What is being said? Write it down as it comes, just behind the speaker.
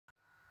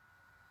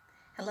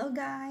Hello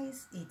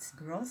guys! It's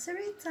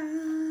grocery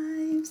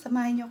time!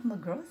 Samahan niyo ako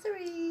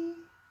mag-grocery!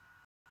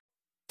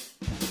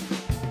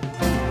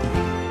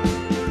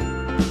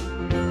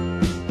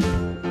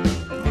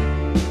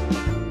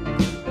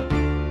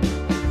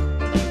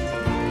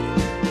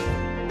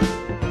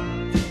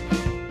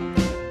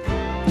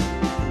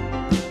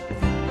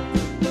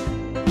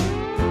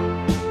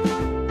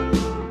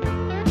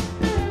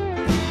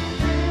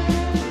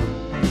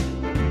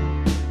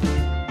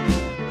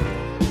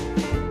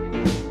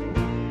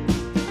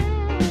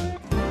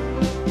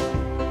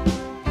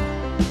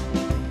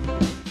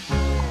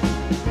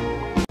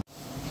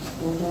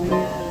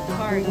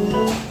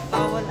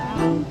 Bawal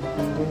ang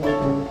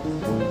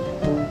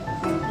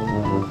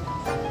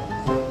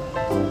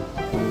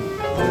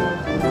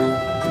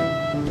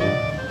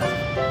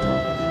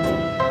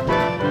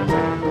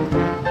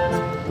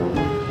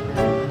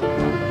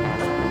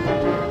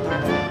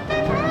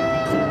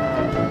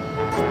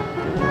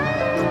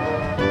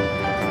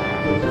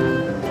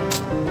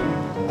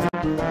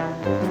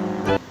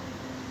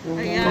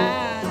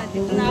ayan,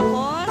 nandito na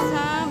ako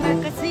sa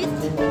Markasit.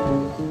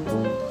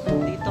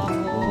 Dito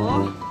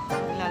ako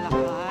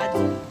lalakad.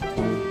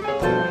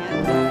 Ayan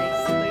guys,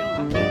 ito yung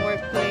aking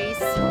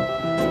workplace.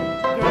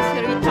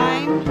 Grocery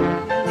time.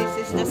 And this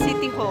is the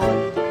city hall.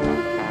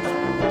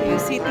 Ito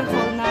yung city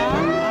hall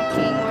ng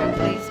aking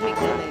workplace,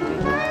 MIGDAL.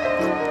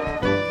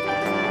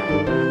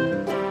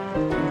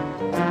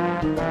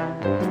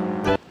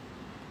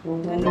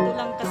 Ganito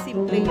lang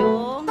kasimple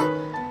yung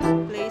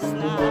place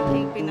na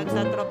aking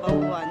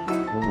pinagtatrabahuan.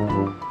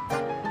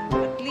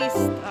 At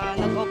least,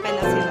 nag-open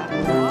na sila.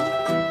 No?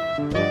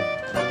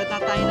 Punta na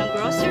tayo ng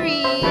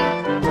grocery.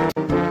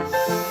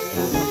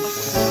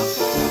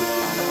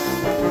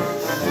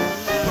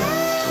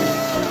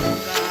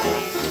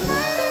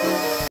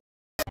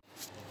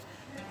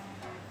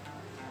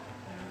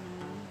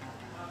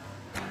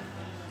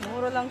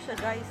 Mura lang siya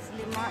guys,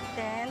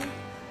 5-10.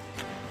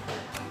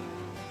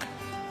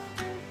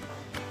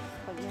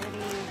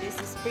 This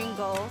is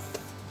Pringles.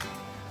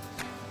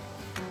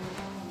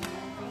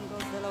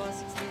 Pringles,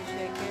 16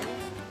 shekel.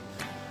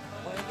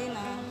 Pwede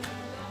na.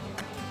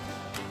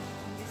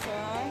 These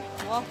are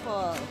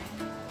waffle.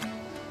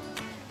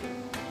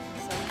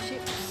 Some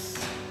chips.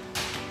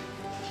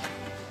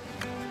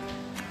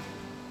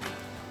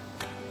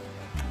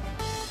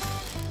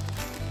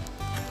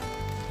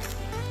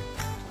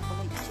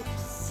 Chocolate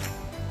chips.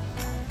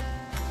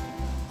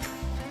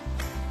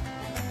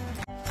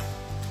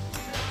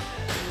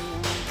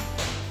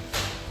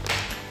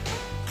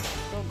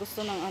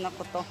 Gusto ng anak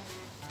ko to.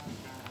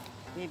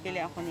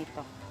 Bibili ako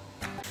nito.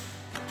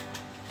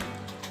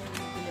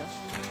 Bibili ako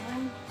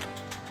ng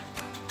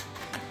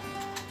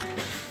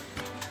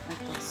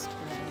ito,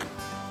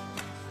 Sprite.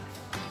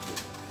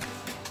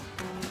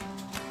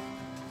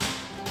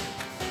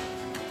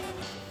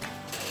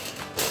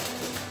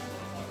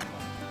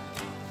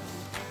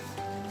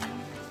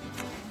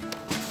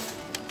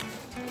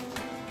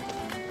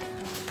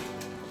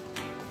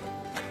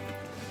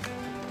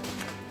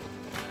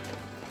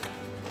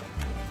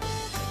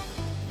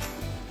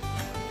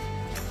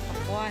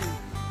 Pakwan.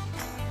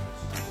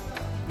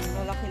 Ang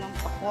lalaki ng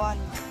pakwan.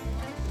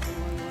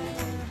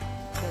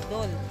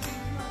 Gadol.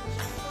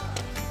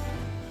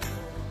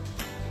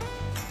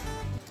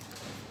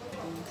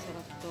 Ang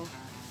sarap to.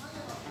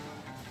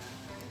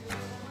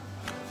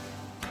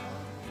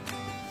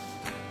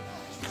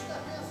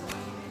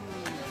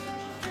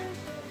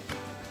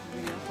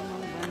 Bili ako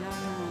ng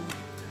banana.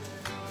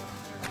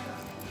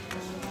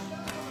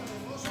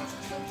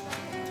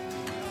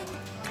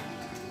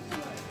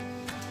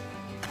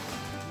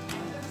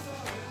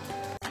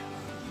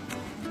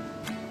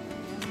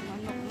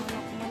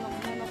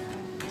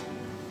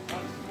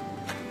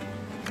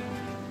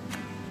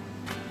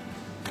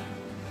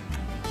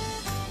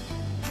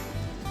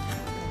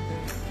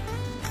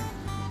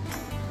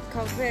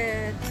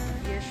 Kaved,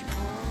 yes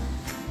po.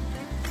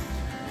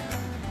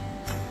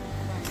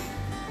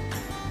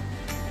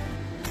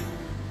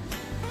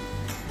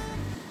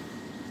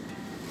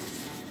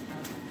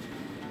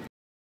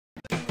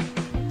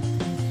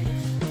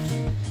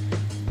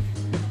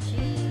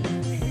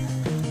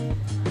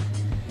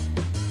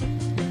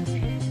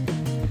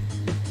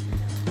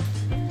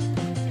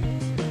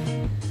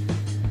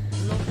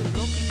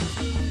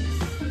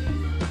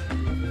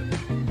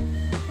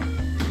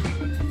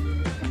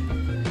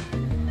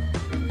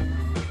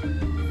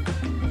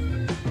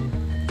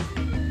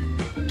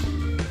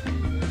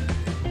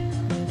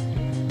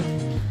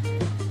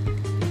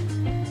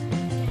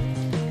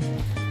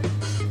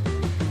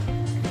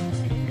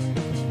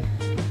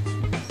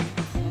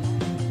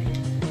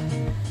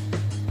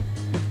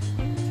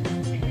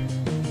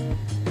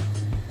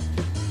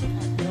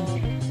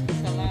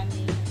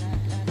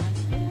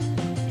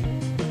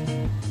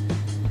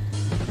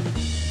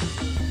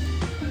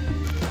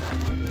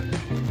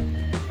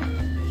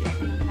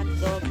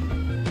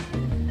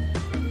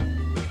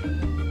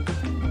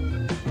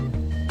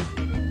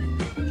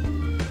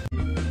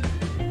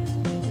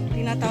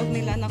 Tinatawag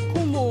nila na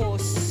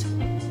hummus.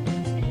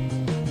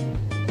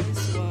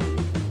 This one.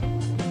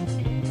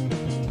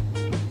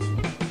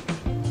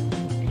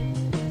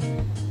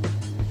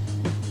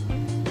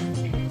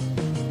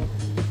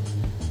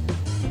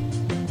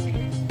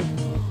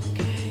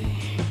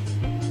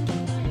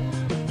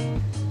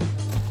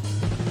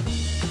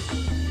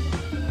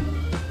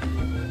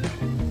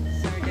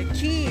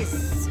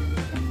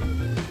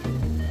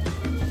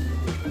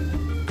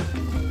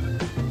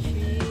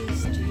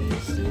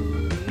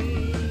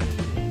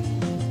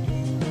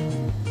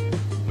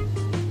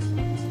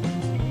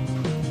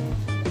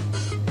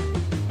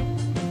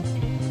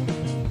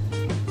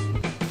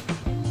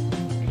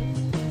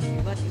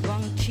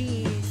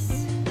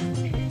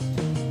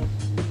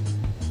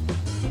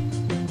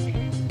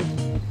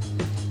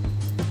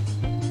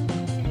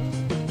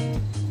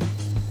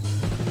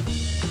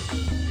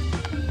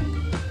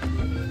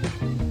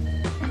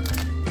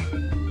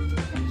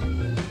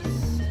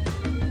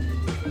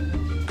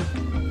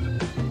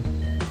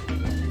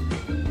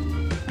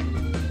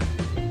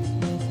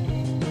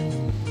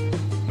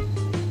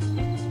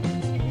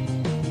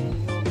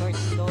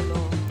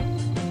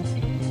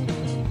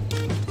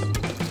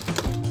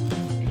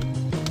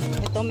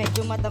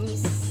 medyo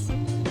matamis.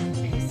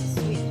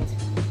 Sweet.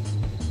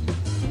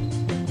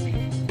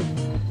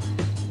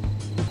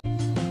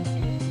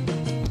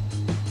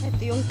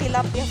 Ito yung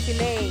tilapia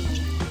fillet.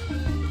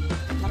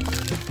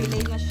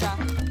 Napaka-fillet na siya.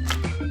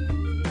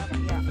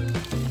 Tilapia.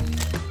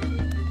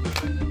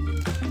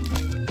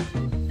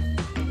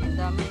 Ang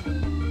dami.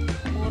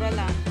 Mura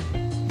lang.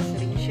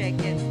 3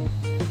 shekel.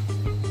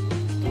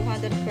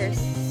 200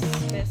 pesos.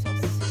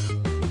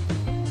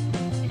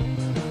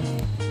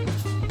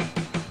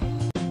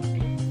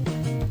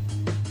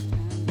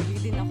 Bili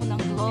din ako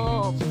ng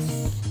gloves.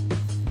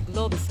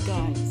 Gloves,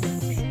 guys.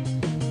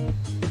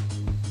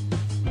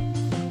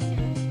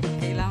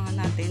 Kailangan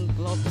natin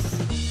gloves.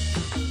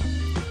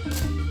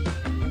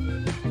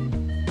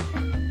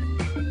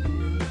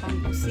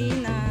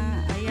 Pang-kusina.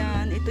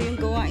 Ayan, ito yung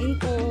gawain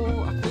ko.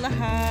 Ako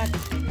lahat.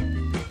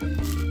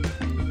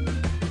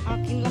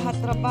 Aking lahat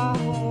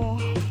trabaho.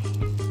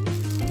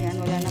 Ayan,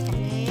 wala na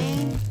kami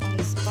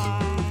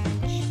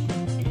pang-sponge.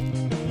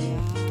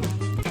 Ayan.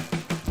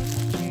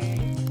 Okay.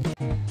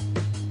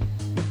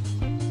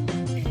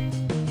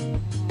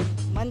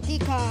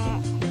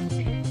 Mantika.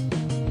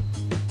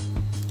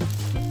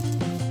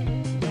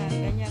 Ayan,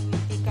 ganyan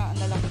mantika ang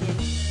lalagyan.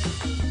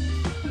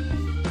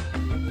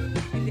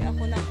 Bili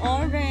ako ng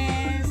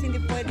orange.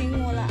 Hindi pwedeng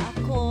wala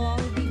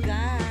akong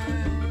bigas.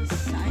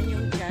 Saan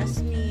yung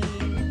jasmine?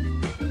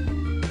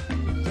 Jasmine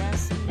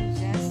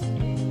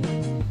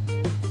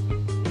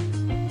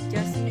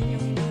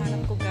yung hinahanap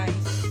ko,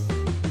 guys.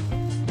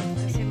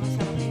 Kasi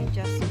masarap yung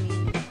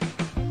jasmine.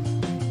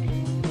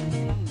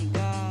 Ayan ang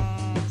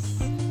bigas.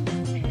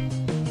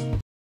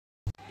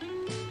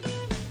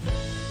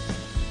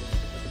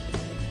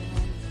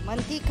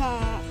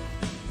 Mantika.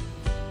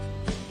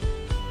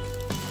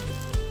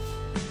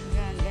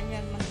 Ayan,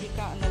 ganyan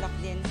mantika ang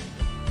lalagyan.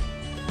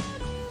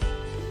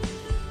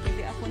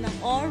 Bili ako ng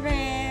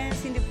orange.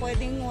 Hindi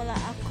pwedeng wala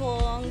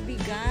akong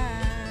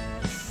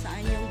bigas.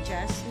 Saan yung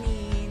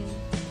jasmine?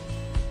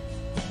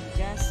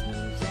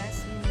 Jasmine.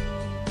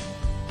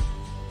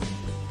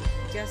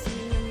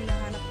 Jasmine yung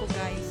hinahanap ko,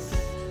 guys.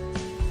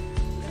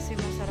 Kasi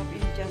masarap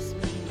yung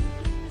jasmine.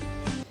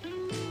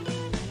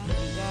 Ayan ang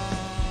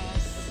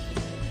bigas.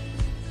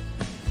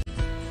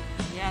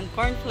 Yan,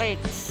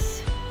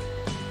 cornflakes.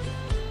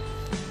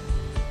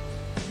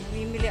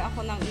 Namimili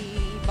ako ng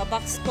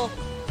ibabox ko.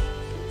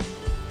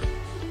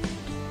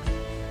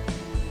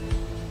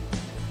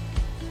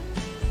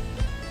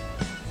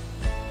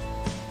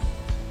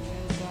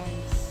 Ayan,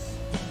 guys.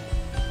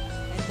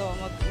 Ito,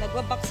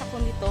 nagbabox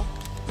ako nito.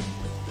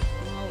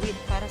 Mga wheat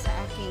para sa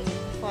aking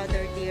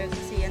father dear.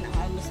 Kasi yan ang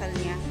almusal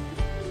niya.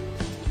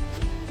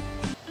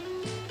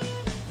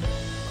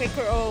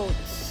 Quaker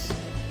oats.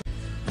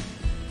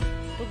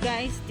 Ito,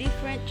 guys,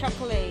 different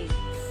chocolates.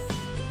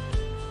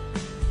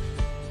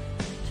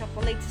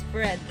 Chocolate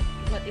spread.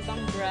 Iba't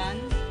ibang brand.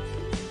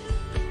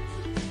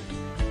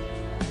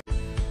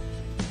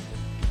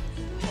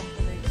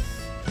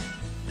 Chocolates.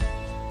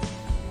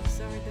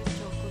 These are the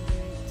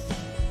chocolates.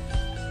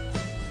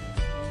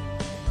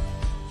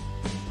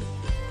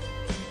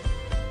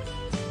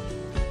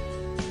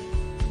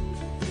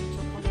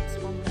 Chocolates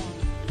from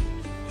one.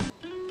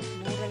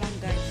 Mura lang,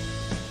 guys.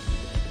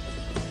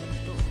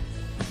 Ito.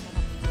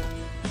 Sarap ito.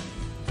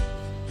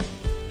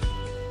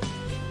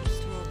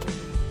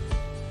 Strawberry.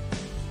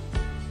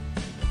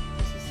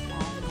 This is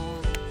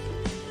almond.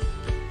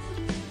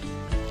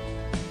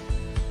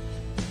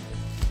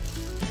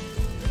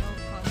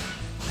 Local.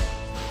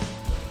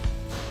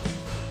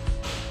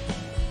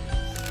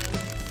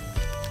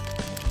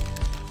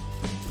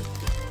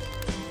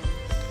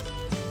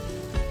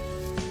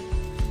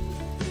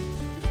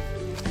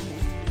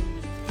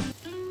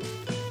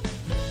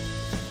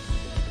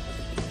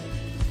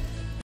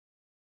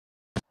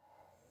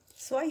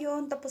 So,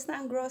 ayun, tapos na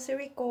ang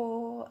grocery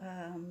ko.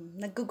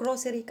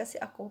 Nag-grocery kasi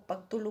ako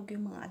pag tulog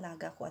yung mga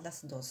alaga ko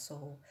 2:00.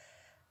 So,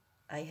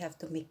 I have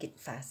to make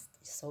it fast.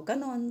 So,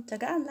 ganon.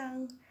 Tiyagaan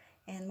lang.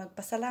 And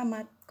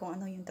magpasalamat kung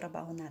ano yung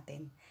trabaho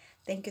natin.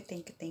 Thank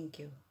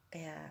you.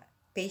 Kaya,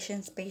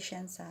 patience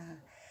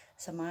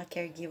sa mga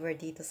caregiver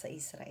dito sa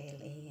Israel.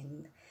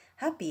 And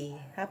happy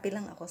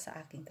lang ako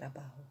sa aking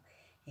trabaho.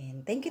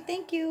 And thank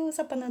you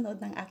sa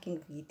panonood ng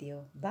aking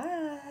video.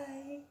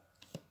 Bye!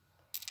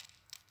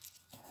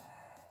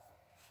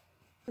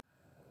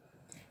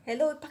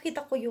 Hello,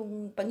 pakita ko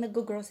yung pag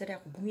nag-grocery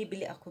ako,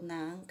 bumibili ako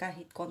ng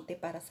kahit konti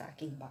para sa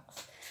aking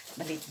box.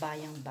 Maliit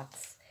bayang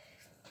box.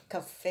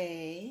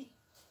 Cafe.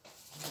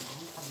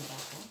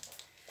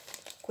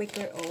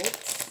 Quaker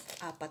oats.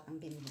 4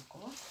 ang binili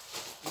ko.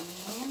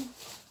 And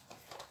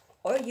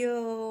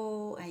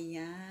Oreo.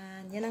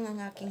 Ayan. Yan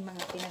ang aking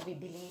mga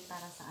pinabibili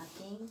para sa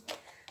aking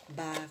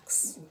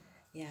box.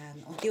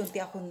 Yan. Unti-unti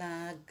ako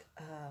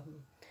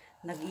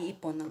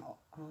nag-iipon ng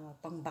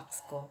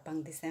pang-box ko,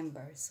 pang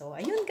December. So,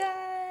 ayun,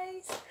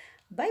 guys.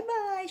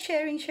 Bye-bye.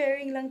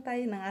 Sharing lang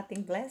tayo ng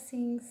ating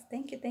blessings.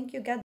 Thank you.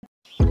 God.